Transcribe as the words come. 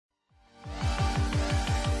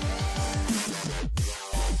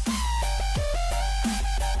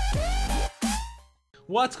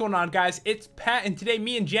What's going on, guys? It's Pat, and today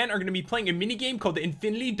me and Jen are going to be playing a minigame called the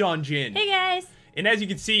Infinity Dungeon. Hey, guys. And as you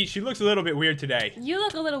can see, she looks a little bit weird today. You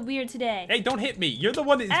look a little weird today. Hey, don't hit me. You're the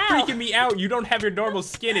one that's Ow. freaking me out. You don't have your normal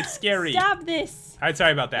skin. It's scary. Stop this. Alright,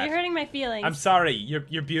 sorry about that. You're hurting my feelings. I'm sorry.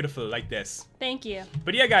 You're beautiful like this. Thank you.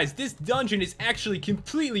 But yeah, guys, this dungeon is actually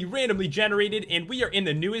completely randomly generated, and we are in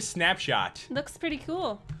the newest snapshot. Looks pretty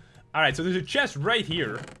cool. Alright, so there's a chest right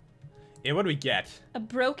here. And what do we get? A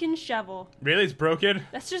broken shovel. Really? It's broken?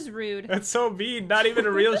 That's just rude. That's so mean. Not even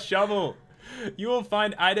a real shovel. You will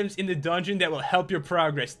find items in the dungeon that will help your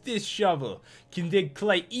progress. This shovel can dig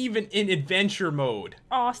clay even in adventure mode.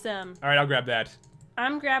 Awesome. Alright, I'll grab that.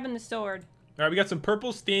 I'm grabbing the sword. Alright, we got some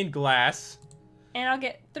purple stained glass. And I'll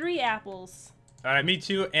get 3 apples. Alright, me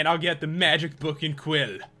too. And I'll get the magic book and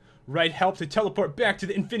quill. Right, help to teleport back to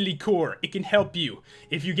the Infinity Core. It can help you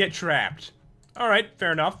if you get trapped. Alright,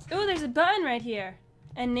 fair enough. Ooh, there's a button right here.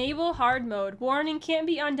 Enable hard mode. Warning, can't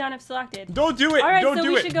be undone if selected. Don't do it! Alright, Don't so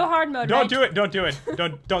do we it! should go hard mode, Don't right? do it! Don't do it!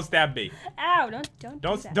 Don't stab me! Ow! Don't do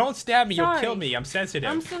that. Don't stab me! You'll Sorry. kill me. I'm sensitive.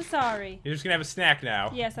 I'm so sorry. You're just gonna have a snack now.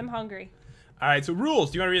 Yes, I'm hungry. Alright, so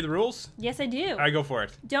rules. Do you want to read the rules? Yes, I do. Alright, go for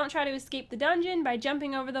it. Don't try to escape the dungeon by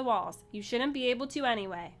jumping over the walls. You shouldn't be able to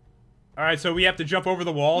anyway. Alright, so we have to jump over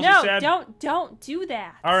the walls, No, you said? don't do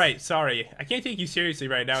that. Alright, sorry. I can't take you seriously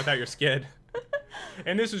right now without your skin.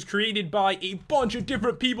 And this was created by a bunch of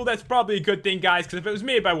different people. That's probably a good thing, guys, because if it was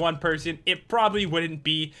made by one person, it probably wouldn't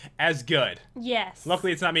be as good. Yes.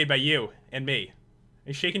 Luckily, it's not made by you and me. Are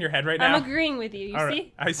you shaking your head right now? I'm agreeing with you, All right,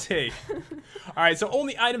 see? I see. Alright, so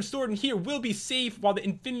only items stored in here will be safe while the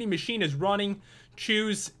Infinity Machine is running.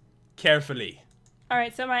 Choose carefully.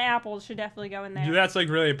 Alright, so my apples should definitely go in there. Dude, that's like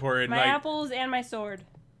really important. My like, apples and my sword.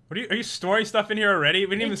 What are you storing stuff in here already?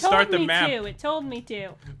 We didn't even It told start the me map. to. It told me to.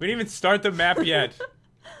 We didn't even start the map yet.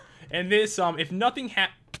 And this, if nothing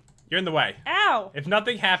you're in the way. Ow! If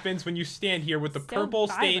nothing happens when you stand here with the So purple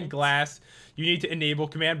stained violent. glass, you need to enable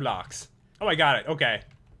command blocks. Oh, I got it. Okay.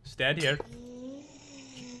 Stand here.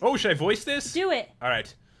 Oh, should I voice this? Do it.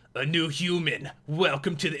 Alright. A new human.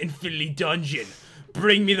 Welcome to the Infinity Dungeon.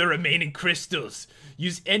 Bring me the remaining crystals.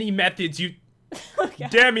 Use any methods you... Okay.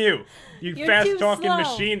 Damn you! You You're fast-talking too slow.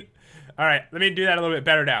 machine. Alright, let me do that a little bit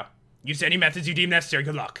better now. Use any methods you deem necessary.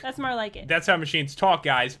 Good luck. That's more like it. That's how machines talk,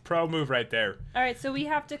 guys. Pro move right there. Alright, so we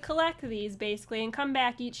have to collect these, basically, and come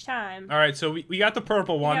back each time. Alright, so we got the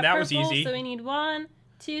purple We one. got That was purple, easy. So we need 1,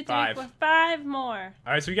 2, 3, 5. 4, 5 more.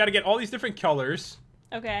 Alright, so we got to get all these different colors.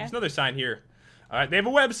 Okay. There's another sign here. Alright, they have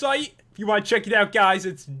a website. If you want to check it out, guys,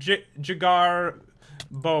 it's Jagar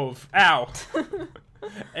Bove. Ow.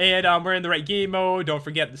 And we're in the right game mode. Don't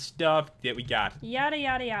forget the stuff that we got. Yada,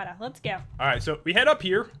 yada, yada. Let's go. Alright, so we head up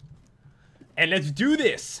here. And let's do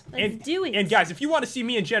this. Let's do it. And guys, if you want to see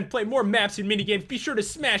me and Jen play more maps and minigames, be sure to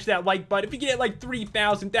smash that like button. If we get like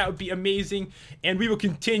 3,000, that would be amazing. And we will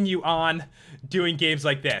continue on doing games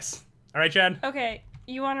like this. Alright, Jen? Okay,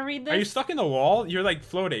 you want to read this? Are you stuck in the wall? You're like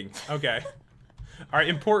floating. Okay. Alright,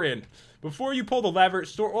 important. Before you pull the lever,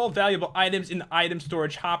 store all valuable items in the item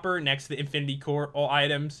storage hopper next to the Infinity Core. All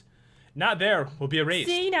items not there will be erased.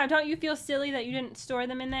 See, now don't you feel silly that you didn't store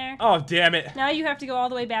them in there? Oh, damn it. Now you have to go all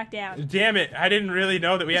the way back down. Damn it. I didn't really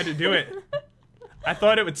know that we had to do it. I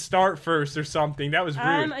thought it would start first or something. That was rude.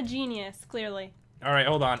 I'm a genius, clearly. Alright,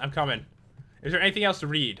 hold on. I'm coming. Is there anything else to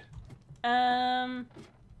read?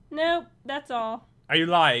 Nope, that's all. Are you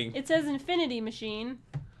lying? It says Infinity Machine.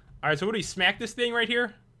 Alright, so what do we smack this thing right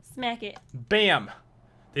here? Smack it. Bam!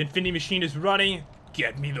 The Infinity Machine is running.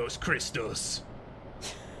 Get me those crystals.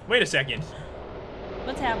 Wait a second.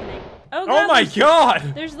 What's happening? Oh, Oh my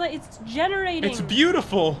god! There's like, it's generating. It's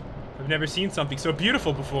beautiful! I've never seen something so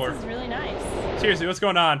beautiful before. This is really nice. Seriously, what's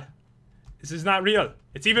going on? This is not real.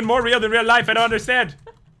 It's even more real than real life. I don't understand.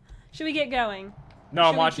 Should we get going? No,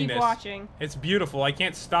 I'm Should watching we keep this. watching? It's beautiful. I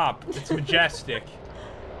can't stop. It's majestic.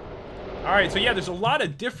 Alright, so yeah, there's a lot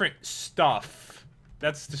of different stuff.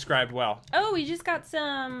 That's described well. Oh, we just got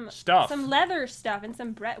some Stuff. some leather stuff and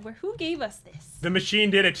some bread. Who gave us this? The machine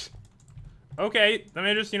did it. Okay, let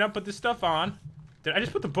me just, put this stuff on. Did I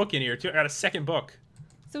just put the book in here, too? I got a second book.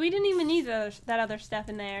 So we didn't even need that other stuff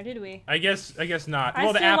in there, did we? I guess not. I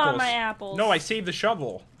Well, the still apples. want my apples. No, I saved the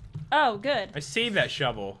shovel. Oh, good. I saved that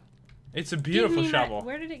shovel. It's a Give beautiful me shovel.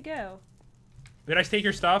 where did it go? Did I take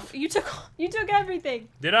your stuff? You took everything.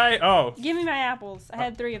 Did I? Oh. Give me my apples. I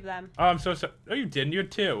had 3 of them. Oh, I'm so sorry. Oh, you didn't. You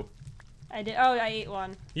had 2. I did. Oh, I ate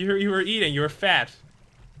one. You were eating. You were fat.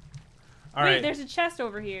 All Wait, right. there's a chest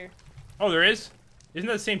over here. Oh, there is? Isn't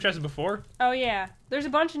that the same chest as before? Oh yeah. There's a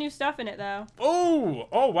bunch of new stuff in it though. Oh!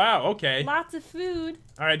 Oh, wow. Okay. Lots of food.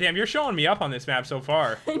 All right, damn. You're showing me up on this map so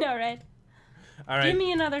far. I know, right? All right. Give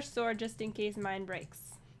me another sword just in case mine breaks.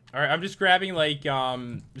 All right, I'm just grabbing like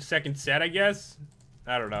the second set, I guess.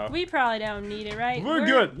 I don't know. We probably don't need it, right? We're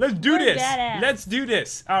good. Let's do we're this. badass. Let's do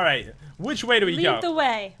this. All right. Which way do we go? Lead the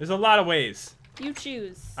way. There's a lot of ways. You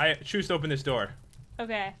choose. I choose to open this door.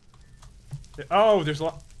 Okay. Oh, there's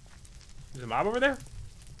a mob over there?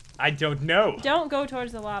 I don't know. Don't go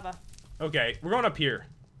towards the lava. Okay, we're going up here.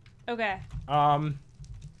 Okay.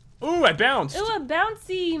 Ooh, I bounced. Ooh, a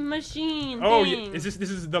bouncy machine Oh, thing. this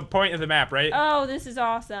is the point of the map, right? Oh, this is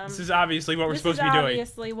awesome. This is obviously what we're supposed to be This doing. is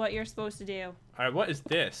obviously what you're supposed to do. All right, what is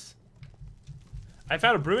this? I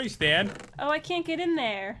found a brewing stand. Oh, I can't get in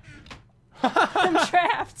there. I'm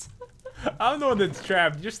trapped. I'm the one that's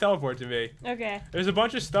trapped. Just teleport to me. Okay. There's a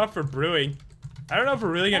bunch of stuff for brewing. I don't know if we're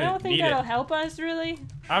really I gonna don't think need that'll it. help us, really.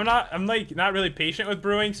 I'm like not really patient with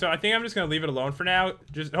brewing, so I think I'm just gonna leave it alone for now.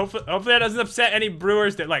 Just hopefully that doesn't upset any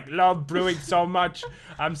brewers that like love brewing so much.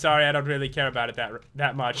 I'm sorry, I don't really care about it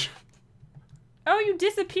that much. Oh, you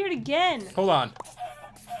disappeared again. Hold on.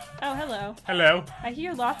 Oh, hello. Hello. I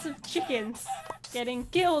hear lots of chickens getting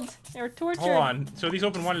killed or tortured. Hold on. So these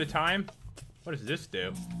open one at a time? What does this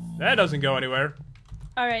do? That doesn't go anywhere.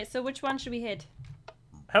 Alright, so which one should we hit?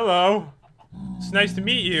 Hello. It's nice to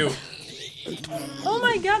meet you. Oh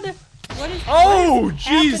my god, what is Oh, what is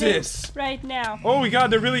Jesus. happening right now? Oh my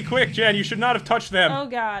god, they're really quick, Jen. You should not have touched them. Oh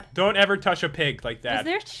god. Don't ever touch a pig like Is that.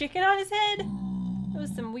 there chicken on his head? That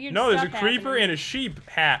was some weird No, there's a stuff creeper happening. and a sheep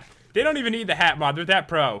hat. They don't even need the hat mod. They're that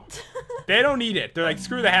pro. They don't need it. They're like,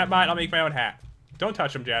 screw the hat mod. I'll make my own hat. Don't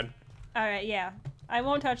touch them, Jen. Alright, yeah. I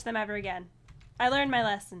won't touch them ever again. I learned my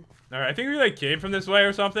lesson. All right, I think we like came from this way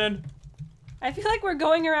or something. I feel like we're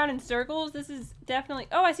going around in circles. This is definitely...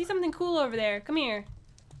 Oh, I see something cool over there. Come here.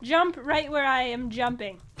 Jump right where I am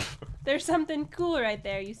jumping. There's something cool right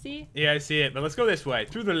there, you see? Yeah, I see it. But let's go this way.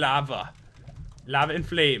 Through the lava. Lava and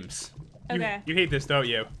flames. Okay. You hate this, don't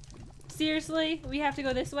you? Seriously? We have to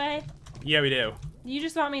go this way? Yeah, we do. You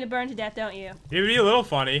just want me to burn to death, don't you? It would be a little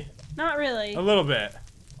funny. Not really. A little bit.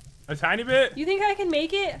 A tiny bit? You think I can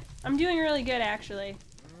make it? I'm doing really good, actually.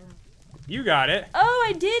 You got it. Oh,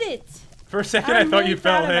 I did it! For a second, I'm I thought really you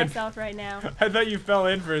proud fell of in. myself right now. I thought you fell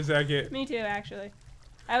in for a second. Me too, actually.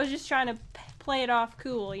 I was just trying to play it off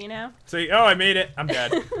cool, you know? So, oh, I made it. I'm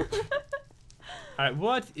dead. Alright,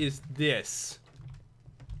 what is this?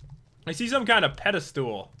 I see some kind of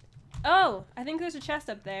pedestal. Oh, I think there's a chest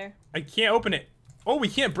up there. I can't open it. Oh, we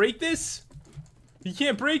can't break this? You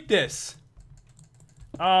can't break this.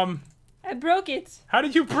 I broke it. How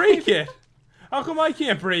did you break it? How come I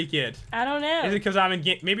can't break it? I don't know. Is it because I'm in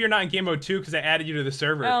game? Maybe you're not in game mode 2 because I added you to the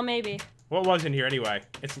server. Oh, maybe. What was in here anyway?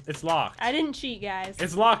 It's locked. I didn't cheat, guys.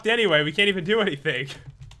 It's locked anyway. We can't even do anything.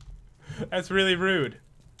 That's really rude.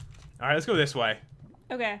 All right, let's go this way.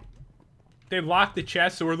 Okay. They locked the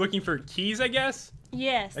chest, so we're looking for keys, I guess.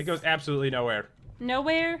 Yes. That goes absolutely nowhere.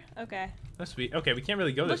 Nowhere? Okay. That's sweet. Okay, we can't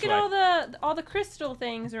really go this Look way. at all the crystal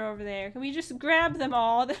things are over there. Can we just grab them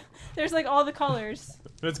all? There's like all the colors.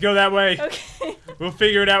 Let's go that way. Okay. We'll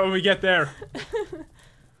figure it out when we get there.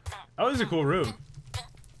 Oh, this is a cool room.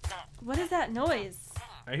 What is that noise?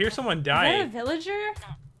 I hear someone Is that a dying. villager?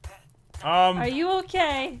 Are you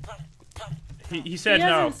okay? He said He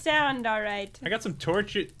doesn't no. sound alright. I got some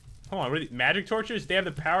torches. Hold on, what are these? Magic torches? They have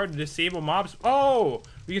the power to disable mobs. Oh,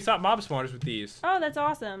 we can stop mob spawners with these. Oh, that's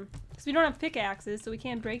awesome. Because we don't have pickaxes, so we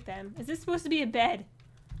can't break them. Is this supposed to be a bed?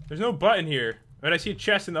 There's no button here, but I see a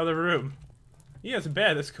chest in the other room. Yeah, it's a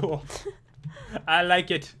bed. That's cool. I like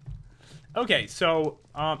it. Okay, so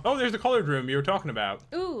oh, there's the colored room you were talking about.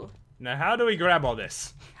 Ooh. Now, how do we grab all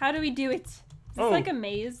this? How do we do it? Is this Oh. like a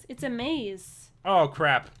maze? It's a maze. Oh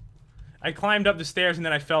crap! I climbed up the stairs and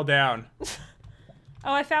then I fell down.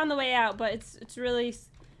 Oh, I found the way out, but it's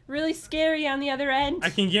really scary on the other end. I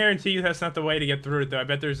can guarantee you that's not the way to get through it, though. I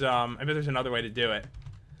bet there's another way to do it.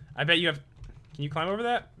 I bet you have. Can you climb over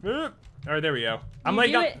that? All right, there we go. I'm You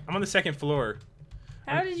like do up, it. I'm on the second floor.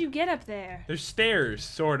 How did you get up there? There's stairs,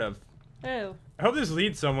 sort of. Oh. I hope this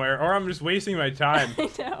leads somewhere, or I'm just wasting my time. I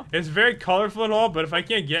know. It's very colorful and all, but if I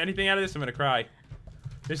can't get anything out of this, I'm gonna cry.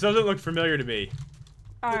 This doesn't look familiar to me.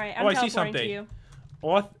 All right, I'm Oh, I see teleporting to something. you.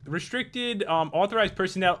 Restricted, authorized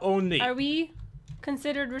personnel only. Are we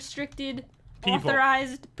considered restricted, People.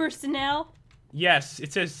 authorized personnel? Yes,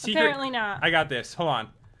 it says secret. Apparently not. I got this. Hold on.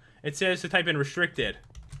 It says to type in restricted.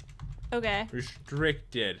 Okay.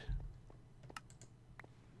 Restricted.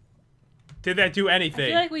 Did that do I anything?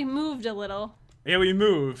 feel like we moved a little. Yeah, we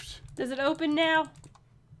moved. Does it open now?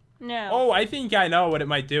 No. Oh, I think I know what it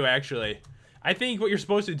might do, actually. I think what you're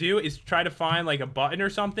supposed to do is try to find, like, a button or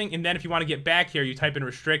something, and then if you want to get back here, you type in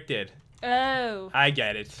restricted. Oh. I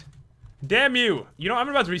get it. Damn you! You know, I'm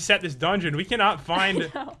about to reset this dungeon. We cannot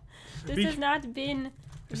find... No, this We- has not been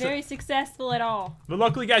very successful at all. But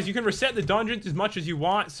luckily, guys, you can reset the dungeons as much as you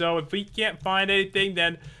want. So if we can't find anything,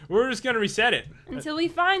 then we're just going to reset it. Until we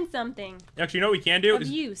find something Actually, you know what we can do? of Is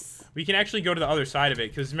use. we can actually go to the other side of it.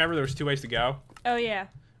 Because remember, there was 2 ways to go. Oh, yeah.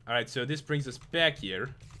 All right, so this brings us back here.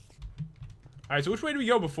 All right, so which way did we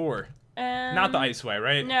go before? Not the ice way,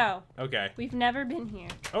 right? No, Okay. we've never been here.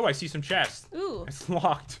 Oh, I see some chests. Ooh, It's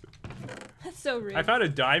locked. that's so rude. I found a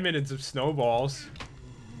diamond and some snowballs.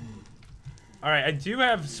 All right, I do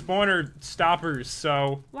have spawner stoppers,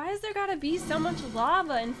 so Why has there gotta be so much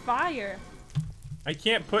lava and fire? I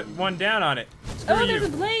can't put one down on it. Screw Oh, there's you.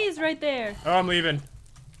 a blaze right there. Oh, I'm leaving.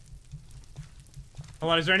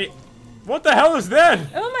 Hold on, is there any... What the hell is that?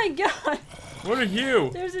 Oh my god, What are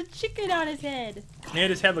you? there's a chicken on his head.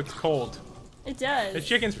 Man, his head looks cold. It does. The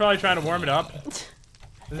chicken's probably trying to warm it up.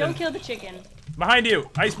 Don't kill the chicken. Behind you,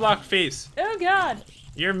 ice block face. Oh god,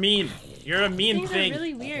 You're mean. You're a mean things thing. are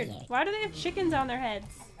really weird. Why do they have chickens on their heads?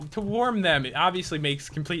 To warm them, it obviously makes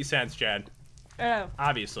complete sense, Chad. Oh,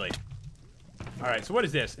 Obviously. All right, so what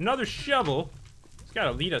is this? Another shovel. It's got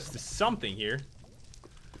to lead us to something here.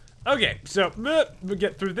 Okay, so we'll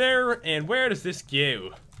get through there, and where does this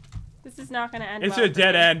go? this is not gonna end It's well a for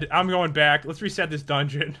dead me. end. I'm going back. Let's reset this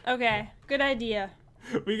dungeon. Okay, good idea.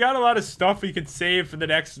 We got a lot of stuff we could save for the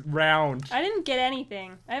next round. I didn't get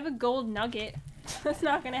anything. I have a gold nugget. That's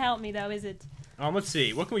not gonna help me though, is it? Let's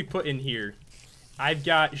see. What can we put in here? I've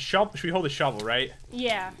got shovel. Should we hold a shovel, right?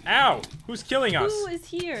 Yeah. Ow! Who's killing us? Who is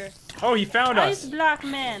here? Oh, he found Ice us. block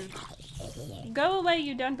man. Go away,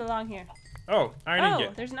 you don't belong here. Oh, I didn't Oh,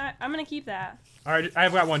 get. there's not. I'm gonna keep that. All right,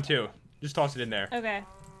 I've got one too. Just toss it in there. Okay.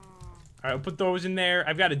 All right, we'll put those in there.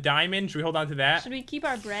 I've got a diamond. Should we hold on to that? Should we keep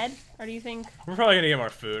our bread, or do you think? We're probably gonna get more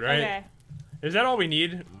food, right? Okay. Is that all we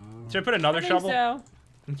need? Should I put another I think shovel so.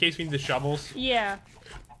 in case we need the shovels? Yeah.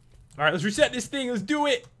 All right, let's reset this thing. Let's do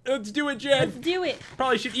it. Let's do it, Let's Jed. do it.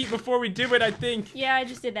 Probably should eat before we do it, I think. Yeah, I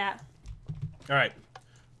just did that. All right,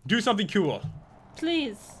 do something cool.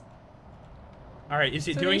 Please. All right, is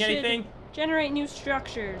it So doing they should anything? Generate new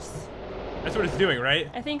structures. That's what it's doing, right?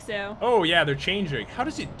 I think so. Oh yeah, they're changing. How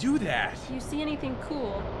does it do that? Do you see anything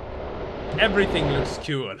cool? Everything looks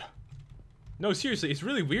cool. No, seriously, it's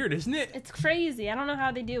really weird, isn't it? It's crazy. I don't know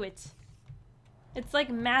how they do it. It's like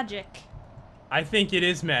magic. I think it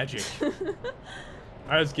is magic. All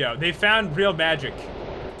right, let's go. They found real magic.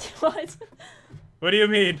 What? What do you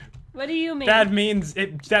mean? What do you mean? That means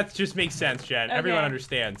it. That just makes sense, Jen. Okay. Everyone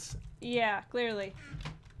understands. Yeah, clearly.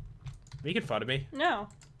 Making fun of me. No. All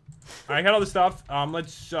right, I got all the stuff.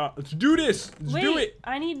 Let's do this. Let's Wait, do it.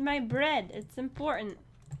 I need my bread. It's important.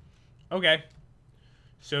 Okay.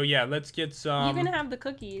 So yeah, let's get some. You can have the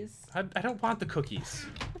cookies. I don't want the cookies.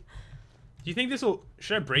 Do you think this will?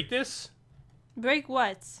 Should I break this? Break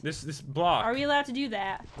what? This block. Are we allowed to do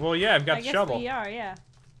that? Well, yeah, I've got I the guess shovel. we are, yeah.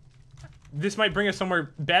 This might bring us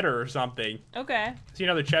somewhere better or something. Okay. See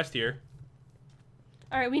another chest here.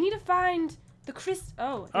 All right, we need to find the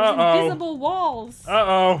Oh, there's Uh-oh. invisible walls.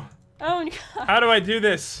 Uh-oh. Oh, God. How do I do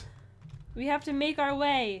this? We have to make our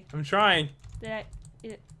way. I'm trying.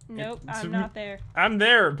 Nope, It's I'm not there. I'm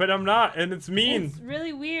there, but I'm not, and it's mean. It's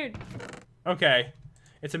really weird. Okay.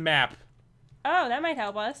 It's a map. Oh, that might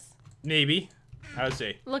help us. Maybe. Let's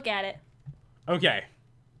see. Look at it. Okay.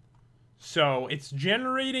 So, it's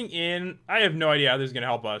generating in... I have no idea how this is going to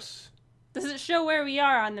help us. Does it show where we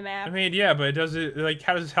are on the I map? mean, yeah, but does it... Like,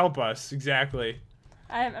 how does this help us exactly?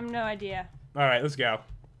 I have no idea. Alright, let's go.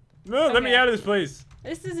 No, let me Okay. out of this place.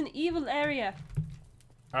 This is an evil area.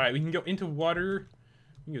 Alright, we can go into water.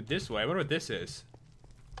 We can go this way. I wonder what this is.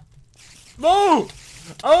 No!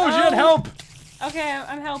 Oh, Jen, help! Okay,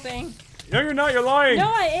 I'm helping. No, you're not. You're lying. No,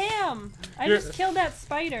 I am. I You're- just killed that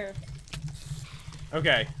spider.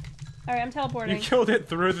 Okay. All right, I'm You teleporting. killed it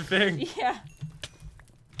through the thing. Yeah.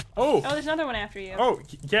 Oh! Oh, there's another one after you. Oh,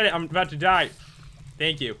 get it. I'm about to die.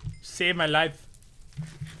 Thank you. Save my life.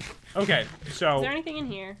 Okay, so Is there anything in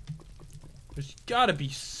here? there's gotta be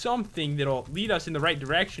something that'll lead us in the right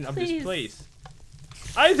direction of Please. this place.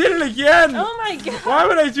 I did it again! Oh my god. Why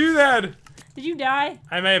would I do that? Did you die?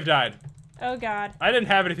 I may have died. Oh god. I didn't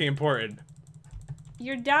have anything important.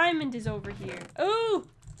 Your diamond is over here. Oh!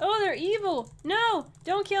 Oh, they're evil. No!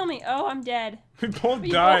 Don't kill me. Oh, I'm dead. We both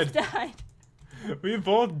We died. both died. We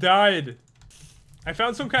both died. I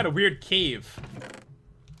found some kind of weird cave.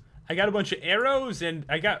 I got a bunch of arrows and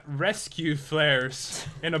I got rescue flares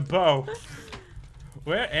and a bow.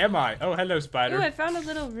 Where am I? Oh, hello, spider. Ooh, I found a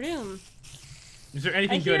little room. Is there I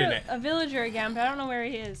anything hear good in it? a villager again, but I don't know where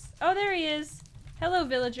he is. Oh, there he is. Hello,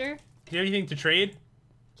 villager. Do you have anything to trade?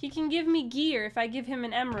 He can give me gear if I give him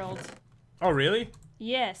an emerald. Oh, really?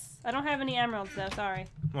 Yes. I don't have any emeralds though. Sorry.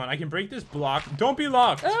 Come on, I can break this block. Don't be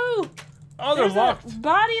locked. Oh! Oh, they're There's locked. a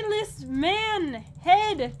bodiless man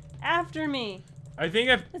head after me. I think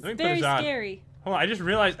I've. That's Let me put very this on. scary. Hold on, I just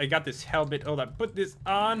realized I got this helmet. Hold on, put this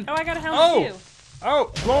on. Oh, I got a helmet too.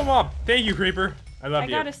 Oh, blow him up. Thank you, Creeper. I love I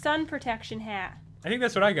you. got a sun protection hat. I think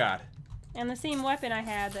that's what I got. And the same weapon I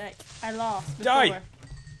had that I lost before. Die.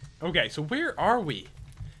 Okay, so where are we?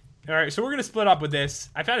 Alright, so we're gonna split up with this.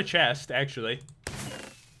 I found a chest, actually.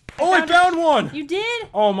 Oh, I found one! You did?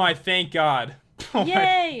 Oh my, thank God. Oh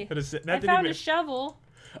Yay! My, that I didn't found even... a shovel.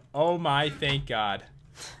 Oh my, thank God.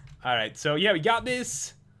 Alright, so yeah, we got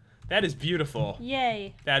this. That is beautiful.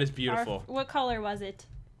 Yay. That is beautiful. What color was it?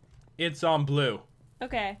 It's on blue.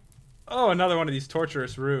 Okay. Oh, another one of these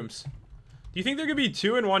torturous rooms. Do you think there could be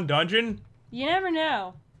 2 in one dungeon? You never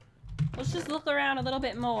know. Let's just look around a little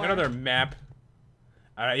bit more. Another map.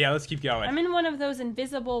 Alright, yeah, let's keep going. I'm in one of those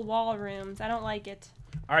invisible wall rooms. I don't like it.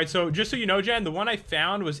 Alright, so just so you know, Jen, the one I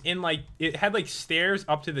found was in, like, it had, like, stairs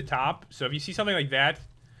up to the top. So if you see something like that...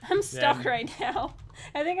 I'm stuck Then- right now.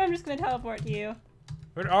 I think I'm just going to teleport to you.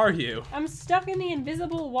 Where are you? I'm stuck in the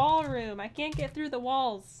invisible wall room. I can't get through the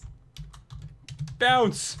walls.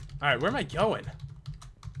 Bounce! Alright, where am I going?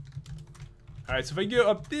 Alright, so if I go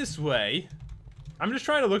up this way... I'm just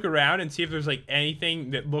trying to look around and see if there's, like,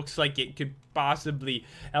 anything that looks like it could possibly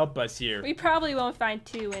help us here. We probably won't find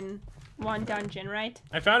 2 in one dungeon, right?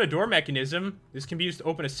 I found a door mechanism. This can be used to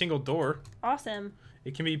open a single door. Awesome.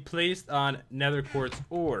 It can be placed on nether quartz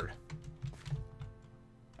ore.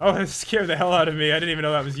 Oh, that scared the hell out of me. I didn't even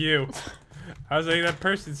know that was you. I was like, that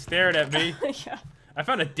person stared at me. Yeah. I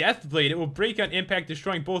found a death blade. It will break on impact,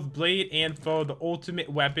 destroying both blade and foe. The ultimate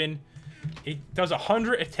weapon. It does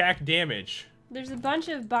 100 attack damage. There's a bunch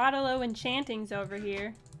of Botolo enchantings over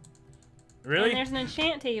here. Really? And there's an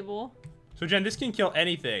enchant table. So, Jen, this can kill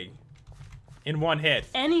anything in one hit.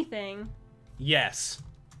 Anything. Yes.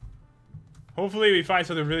 Hopefully we find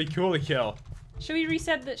something really cool to kill. Should we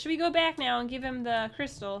reset the... Should we go back now and give him the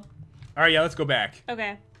crystal? Alright, yeah, let's go back.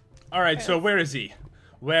 Okay. Alright, so where is he?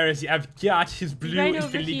 Where is he? I've got his blue Right over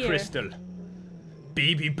infinity here. crystal.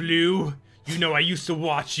 Baby Blue, you know I used to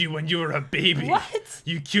watch you when you were a baby. What?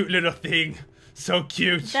 You cute little thing. So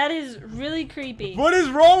cute. That is really creepy. What is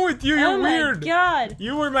wrong with you? You're Oh my weird. god.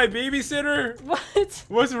 You were my babysitter? What?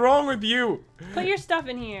 What's wrong with you? Put your stuff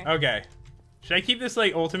in here. Okay. Should I keep this,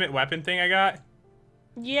 like, ultimate weapon thing I got?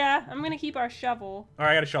 Yeah, I'm gonna keep our shovel.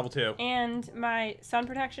 Alright, I got a shovel too. And my sun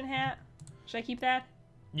protection hat. Should I keep that?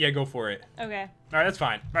 Yeah, go for it. Okay. Alright, that's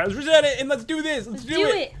fine. Alright, let's reset it and let's do this. Let's do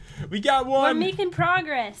it. We got We're one. making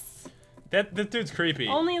progress. That dude's creepy.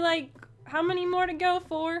 Only like, how many more to go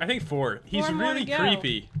for? I think 4. He's 4 more really to go.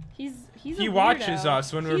 creepy. He's He a watches weirdo.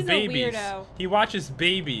 us when we're He's babies. A weirdo. He watches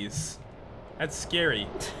babies. That's scary.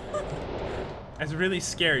 That's really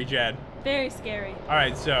scary, Jed. Very scary.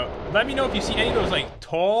 Alright, so let me know if you see any of those, like,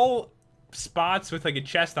 tall spots with, like, a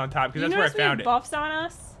chest on top, because You that's where I notice we found have it. buffs on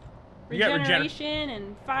us? We got Regeneration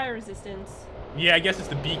and fire resistance. Yeah, I guess it's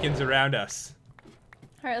the beacons around us.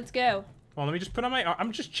 Alright, let's go. Well, let me just put on my...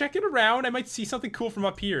 I'm just checking around. I might see something cool from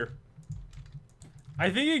up here. I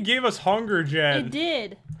think it gave us hunger, Jed. It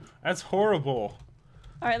did. That's horrible.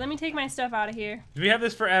 Alright, let me take my stuff out of here. Do we have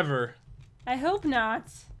this forever? I hope not.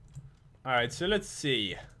 Alright, so let's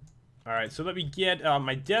see. Alright, so let me get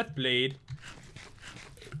my death blade.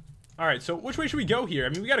 Alright, so which way should we go here? I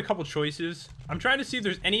mean, we got a couple choices. I'm trying to see if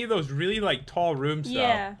there's any of those really, like, tall rooms, though.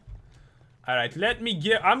 Yeah. Alright, let me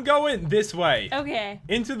get... I'm going this way. Okay.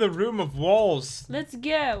 Into the room of walls. Let's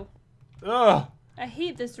go. Ugh. I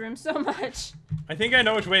hate this room so much. I think I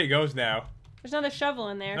know which way it goes now. There's another shovel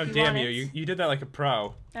in there. Oh, if you damn want you. it. You did that like a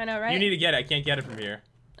pro. I know, right? You need to get it. I can't get it from here.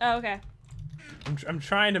 Oh, okay. I'm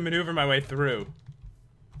trying to maneuver my way through.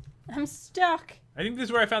 I'm stuck. I think this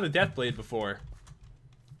is where I found the death blade before.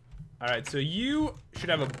 Alright, so you should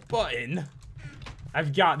have a button.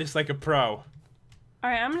 I've got this like a pro.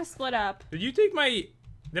 Alright, I'm gonna split up. Did you take my...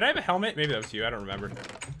 Did I have a helmet? Maybe that was you. I don't remember.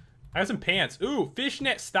 I have some pants. Ooh,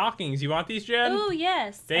 fishnet stockings. You want these, Jen? Ooh,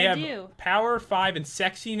 yes, They I have do. power 5 and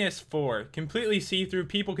sexiness 4. Completely see-through.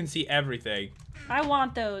 People can see everything. I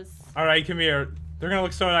want those. Alright, come here. They're gonna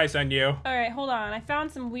look so nice on you. Alright, hold on. I found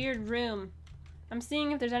some weird room. I'm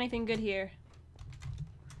seeing if there's anything good here.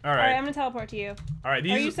 Alright, Alright. I'm gonna teleport to you. Alright, Are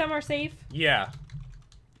you these... somewhere safe? Yeah.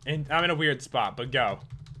 And I'm in a weird spot, but go.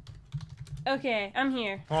 Okay, I'm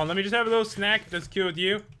here. Hold on, let me just have a little snack. That's cool with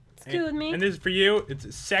you. It's cool with me. And this is for you.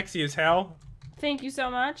 It's sexy as hell. Thank you so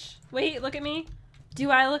much. Wait, look at me. Do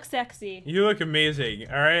I look sexy? You look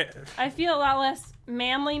amazing, alright? I feel a lot less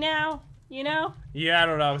manly now, you know? Yeah, I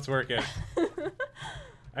don't know if it's working.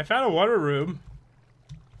 I found a water room.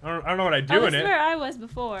 I don't know what I do Oh, in this it. is where I was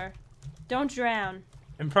before. Don't drown.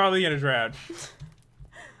 I'm probably gonna drown.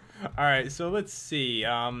 Alright, so let's see.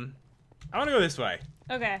 I wanna go this way.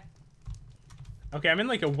 Okay. Okay, I'm in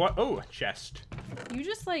like a what? Oh, a chest. You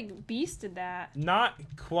just like beasted that. Not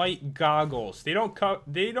quite goggles. They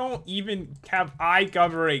don't even have eye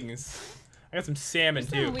coverings. I got some salmon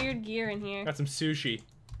There's too. some weird gear in here. Got some sushi.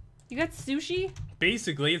 You got sushi?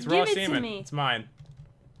 Basically, it's Give raw it to salmon. me. It's mine.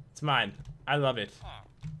 It's mine. I love it.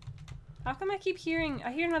 How come I keep hearing...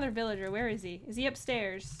 I hear another villager. Where is he? Is he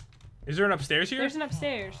upstairs? Is there an upstairs here? There's an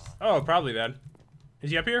upstairs. Oh, probably then.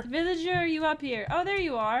 Is he up here? Villager, are you up here? Oh, there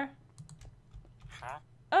you are.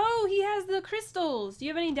 Oh, he has the crystals. Do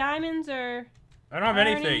you have any diamonds or... I don't have iron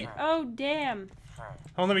anything. in- Oh, damn. Hold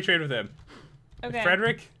on, let me trade with him. Okay.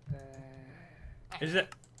 Frederick? Is it?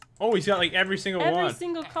 Oh, he's got like every single Every one.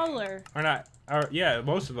 single color. Or not? Or yeah,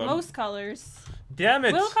 most of them. Most colors. Damn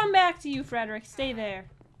it! We'll come back to you, Frederick. Stay there.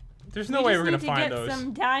 There's no way we're gonna find We just need to those. get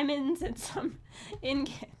some diamonds and some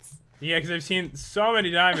ingots. Yeah, because I've seen so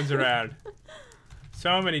many diamonds around.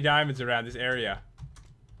 So many diamonds around this area.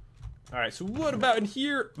 Alright, so what about in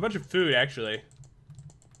here? A bunch of food, actually.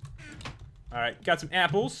 Alright, got some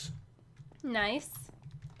apples. Nice.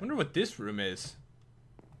 Wonder what this room is.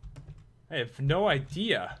 I have no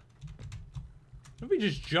idea. Let me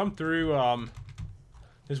just jump through,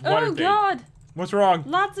 this water Oh, thing. God. What's wrong?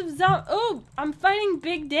 Lots of Oh, I'm fighting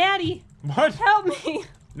Big Daddy. What? Help me.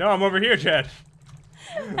 No, I'm over here, Chad.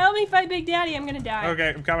 Help me fight Big Daddy. I'm gonna die. Okay,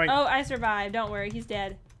 I'm coming. Oh, I survived. Don't worry. He's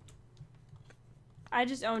dead. I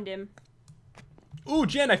just owned him. Ooh,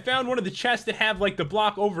 Jen, I found one of the chests that have, like, the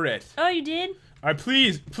block over it. Oh, you did? Alright,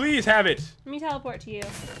 please have it. Let me teleport to you.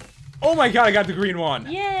 Oh my god, I got the green one.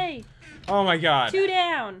 Yay. Oh my god. 2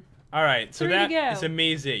 down. Alright, so 3 to that go. is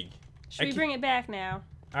amazing. Should we bring it back now?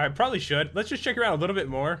 Alright, probably should. Let's just check around a little bit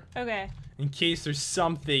more Okay. in case there's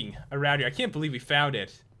something around here. I can't believe we found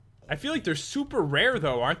it. I feel like they're super rare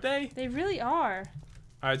though, aren't they? They really are.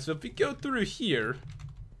 Alright, so if we go through here.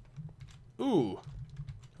 Ooh.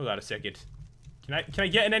 Hold on a second. Can I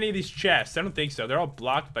get in any of these chests? I don't think so. They're all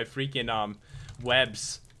blocked by freaking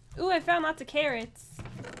webs. Ooh, I found lots of carrots.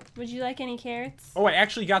 Would you like any carrots? Oh, I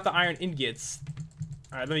actually got the iron ingots.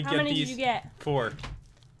 Alright, let me How get many these. did you get? 4.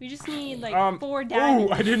 We just need like 4 Oh,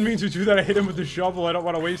 diamonds. I didn't mean to do that. I hit him with the shovel. I don't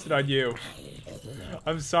want to waste it on you.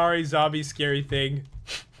 I'm sorry, zombie scary thing.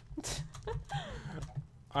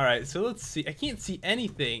 Alright, so let's see. I can't see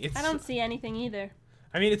anything. I don't see anything either.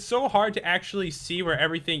 I mean, it's so hard to actually see where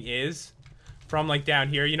everything is from, like, down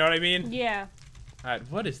here. You know what I mean? Yeah. Alright,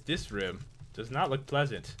 what is this room? Does not look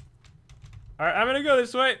pleasant. Alright, I'm gonna go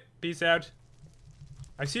this way. Peace out.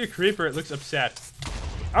 I see a creeper. It looks upset.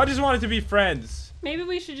 I just wanted to be friends. Maybe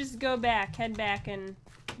we should just go back, head back, and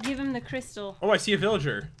give him the crystal. Oh, I see a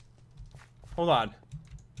villager. Hold on.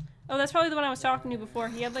 Oh, that's probably the one I was talking to before.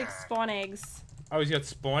 He had like spawn eggs. Oh, he's got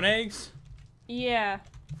spawn eggs? Yeah.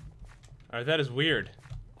 Alright, that is weird.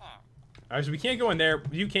 Alright, so we can't go in there.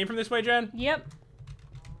 You came from this way, Jen? Yep.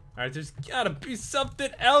 Alright, there's gotta be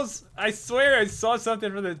something else. I swear I saw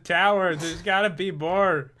something from the tower. There's gotta be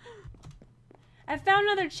more. I found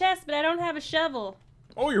another chest, but I don't have a shovel.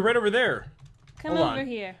 Oh, you're right over there. Come Hold over on.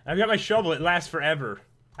 here. I've got my shovel. It lasts forever.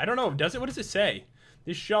 I don't know. Does it? What does it say?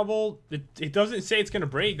 This shovel, it doesn't say it's gonna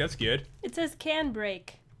break. That's good. It says can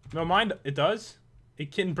break. No, mine, it does.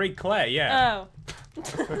 It can break clay, yeah. Oh.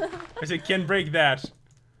 I said can break that.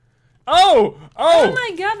 Oh! Oh! Oh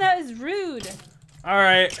my god, that is rude.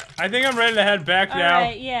 Alright, I think I'm ready to head back now.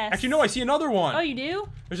 Alright, yes. Actually, no, I see another one. Oh, you do?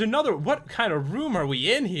 There's another. What kind of room are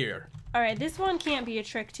we in here? Alright, this one can't be a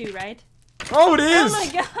trick too, right? Oh, it is! Oh my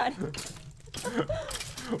god.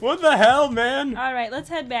 What the hell, man? Alright, let's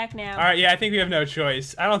head back now. Alright, yeah, I think we have no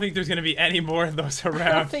choice. I don't think there's gonna be any more of those I don't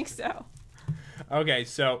around. think so. Okay,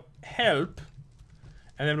 so help.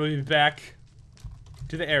 And then we'll be back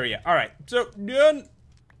to the area. Alright, so done.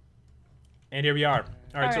 And here we are.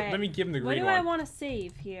 Alright, so Alright. let me give him the What green do I one. want to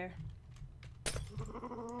save here?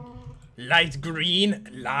 Light green,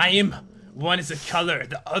 lime. One is a color,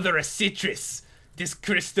 the other a citrus. This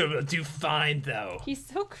crystal will do fine, though. He's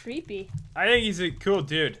so creepy. I think he's a cool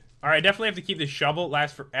dude. Alright, I definitely have to keep this shovel. It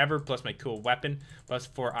lasts forever, plus my cool weapon, plus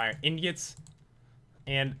 4 iron ingots.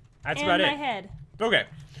 And that's about and my it. head. Okay,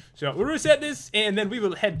 so we'll reset this, and then we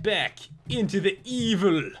will head back into the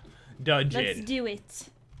evil dungeon. Let's do it.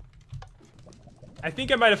 I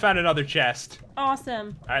think I might have found another chest.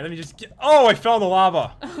 Awesome. Alright, let me just get... Oh, I fell in the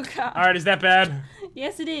lava. Oh god. Alright, is that bad?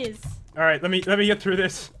 Yes, it is. Alright, let me get through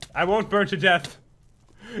this. I won't burn to death.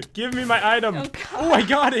 Give me my item. Oh, God. Oh, I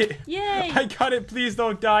got it. Yay. I got it. Please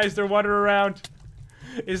don't die. Is there water around?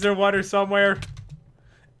 Is there water somewhere?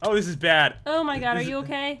 Oh, this is bad. Oh my god, are you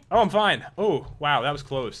okay? Oh, I'm fine. Oh, wow, that was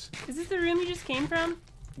close. Is this the room you just came from?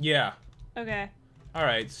 Yeah. Okay. All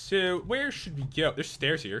right, so where should we go? There's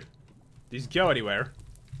stairs here. These go anywhere?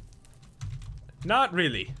 Not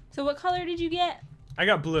really. So what color did you get? I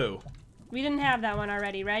got blue. We didn't have that one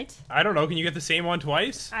already, right? I don't know. Can you get the same one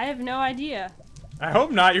twice? I have no idea. I hope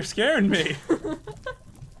not. You're scaring me.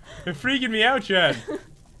 You're freaking me out, Jen.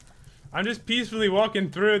 I'm just peacefully walking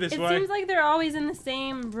through this It way. seems like they're always in the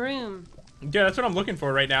same room. Yeah, that's what I'm looking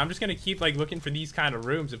for right now. I'm just gonna keep like looking for these kind of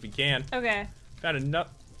rooms if we can. Okay. Found enough.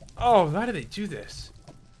 Oh, how do they do this?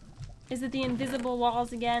 Is it the invisible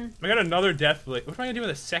walls again? I got another death blade. What am I gonna do with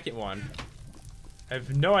a second one? I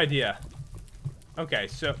have no idea. Okay,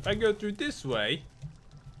 so if I go through this way,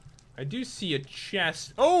 I do see a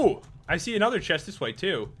chest. Oh, I see another chest this way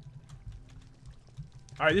too.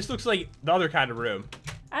 All right, this looks like the other kind of room.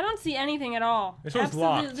 I don't see anything at all. This one's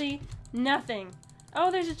locked. Absolutely nothing.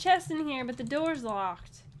 Oh, there's a chest in here, but the door's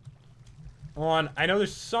locked. I know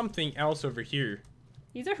there's something else over here.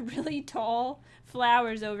 These are really tall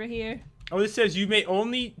flowers over here. Oh, this says you may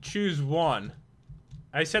only choose one.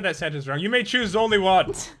 I said that sentence wrong. You may choose only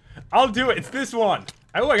one. I'll do it. It's this one.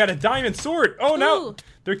 Oh, I got a diamond sword. Oh, no. Ooh.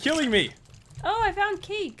 They're killing me. Oh, I found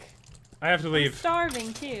cake. I have to I'm leave.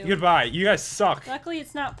 starving too. Goodbye. You guys suck. Luckily,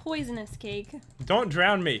 it's not poisonous cake. Don't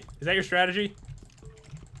drown me. Is that your strategy?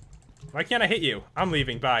 Why can't I hit you? I'm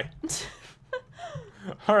leaving. Bye.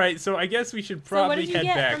 All right, so I guess we should So what probably did you head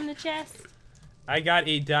get back. from the chest? I got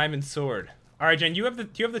a diamond sword. All right, Jen, do you have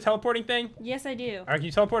the teleporting thing? Yes, I do. All right, can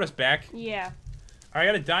you teleport us back? Yeah. All right, I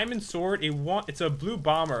got a diamond sword. It's a blue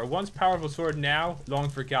bomber. A once powerful sword, now long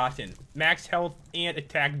forgotten. Max health and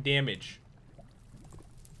attack damage.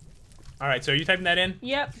 All right, so are you typing that in?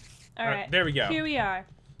 Yep. All right. There we go. Here we are.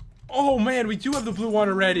 Oh man, we do have the blue one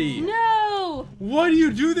already. No! Why do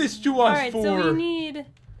you do this to us Alright, for? so we need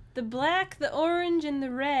the black, the orange, and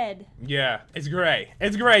the red. Yeah, it's gray.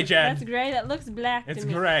 It's gray, Jen. That's gray. That looks black It's to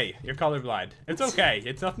me. gray. You're colorblind. It's okay.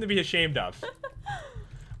 It's nothing to be ashamed of.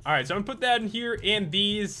 All right, so I'm gonna put that in here, and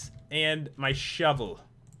these, and my shovel.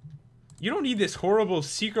 You don't need this horrible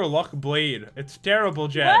Seeker Luck blade. It's terrible,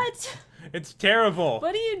 Jen. What? It's terrible.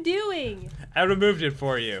 What are you doing? I removed it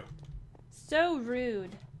for you. So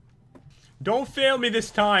rude. Don't fail me this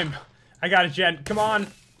time. I got it, Jen. Come on.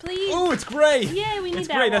 Please. Oh, it's gray. Yay, we need It's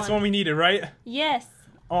that gray. one. That's the one we needed, right? Yes.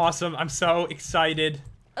 Awesome. I'm so excited.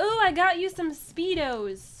 Oh, I got you some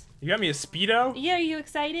Speedos. You got me a Speedo? Yeah, are you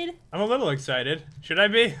excited? I'm a little excited. Should I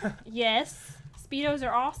be? Yes. Speedos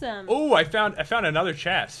are awesome. Oh, I found another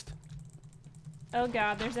chest. Oh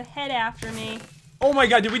god, there's a head after me. Oh my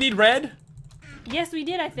god, did we need red? Yes, we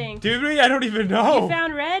did, I think. Did we? I don't even know. You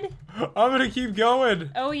found red? I'm gonna keep going.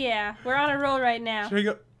 Oh yeah, we're on a roll right now. Should we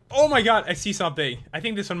go? Oh my god, I see something. I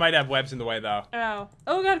think this one might have webs in the way though. Oh.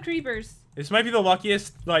 Oh god, creepers. This might be the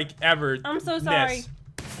luckiest, like, ever. I'm so sorry.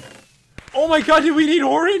 Oh my god, did we need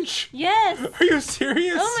orange? Yes. Are you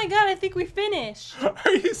serious? Oh my god, I think we finished.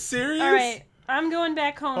 Are you serious? Alright, I'm going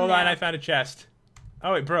back home Hold now. on, I found a chest.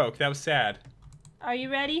 Oh, it broke. That was sad. Are you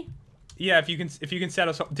ready? Yeah, if you can set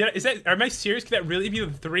us. Am I serious? Could that really be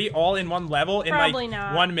the 3 all in one level in Probably like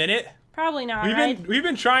not. 1 minute? Probably not, We've right?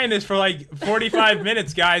 been trying this for like 45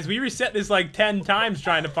 minutes, guys. We reset this like 10 times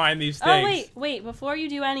trying to find these things. Oh, wait. Before you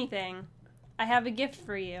do anything, I have a gift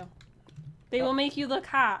for you. They will make you look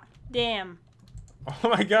hot. Damn. Oh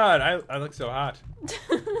my god, I look so hot.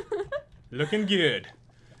 Looking good.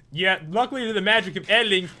 Yeah, luckily to the magic of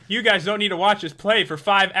editing, you guys don't need to watch us play for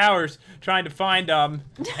 5 hours trying to find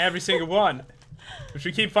every single one. Which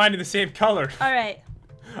we keep finding the same color. Alright.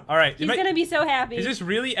 Alright. He's gonna be so happy. Is this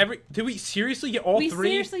really did we seriously get all we 3?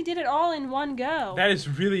 seriously did it all in one go. That is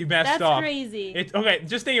really messed That's up. crazy. Okay,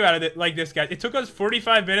 just think about it like this, guys. It took us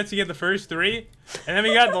 45 minutes to get the first 3, and then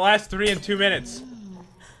we got the last 3 in 2 minutes.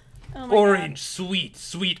 Oh my Orange, God. sweet,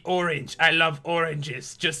 sweet orange. I love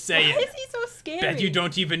oranges. Just saying. Why is he so scary? Bet you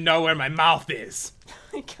don't even know where my mouth is. Oh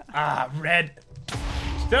my God. Ah, red.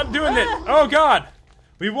 Stop doing it. Oh, God.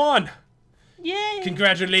 We won. Yay.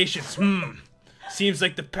 Congratulations. Seems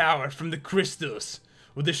like the power from the crystals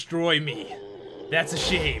will destroy me. That's a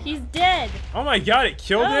shame. He's dead. Oh, my God. It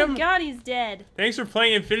killed Oh him? God, he's dead. Thanks for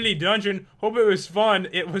playing Infinity Dungeon. Hope it was fun.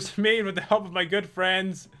 It was made with the help of my good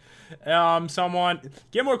friends. Someone.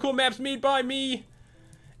 Get more cool maps made by me.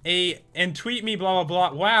 And tweet me, blah, blah,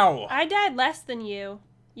 blah. Wow. I died less than you.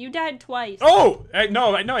 You died twice. Oh!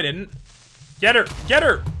 No, I didn't. Get her! Get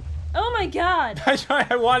her! Oh my God.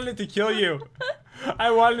 I wanted it to kill you. I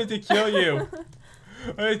wanted it to kill you.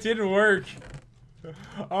 It didn't work.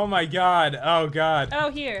 Oh my God. Oh God.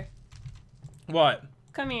 Oh, here. What?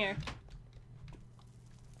 Come here.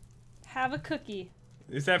 Have a cookie.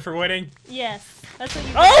 Is that for winning? Yes. That's what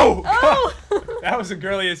you Oh! Oh! That was the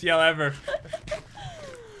girliest yell ever.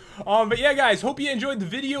 But yeah, guys, hope you enjoyed the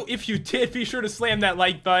video. If you did, be sure to slam that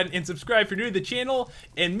like button and subscribe if you're new to the channel.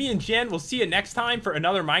 And me and Jen will see you next time for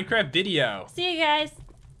another Minecraft video. See you guys.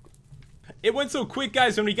 It went so quick,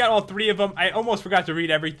 guys, when we got all 3 of them, I almost forgot to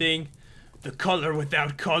read everything. The color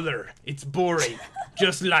without color. It's boring.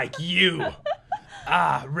 Just like you.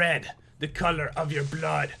 Ah, red. The color of your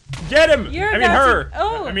blood. Get him! You're I mean about her. to-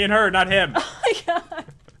 oh. I mean her, not him. Oh my god.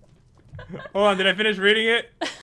 Hold on, did I finish reading it?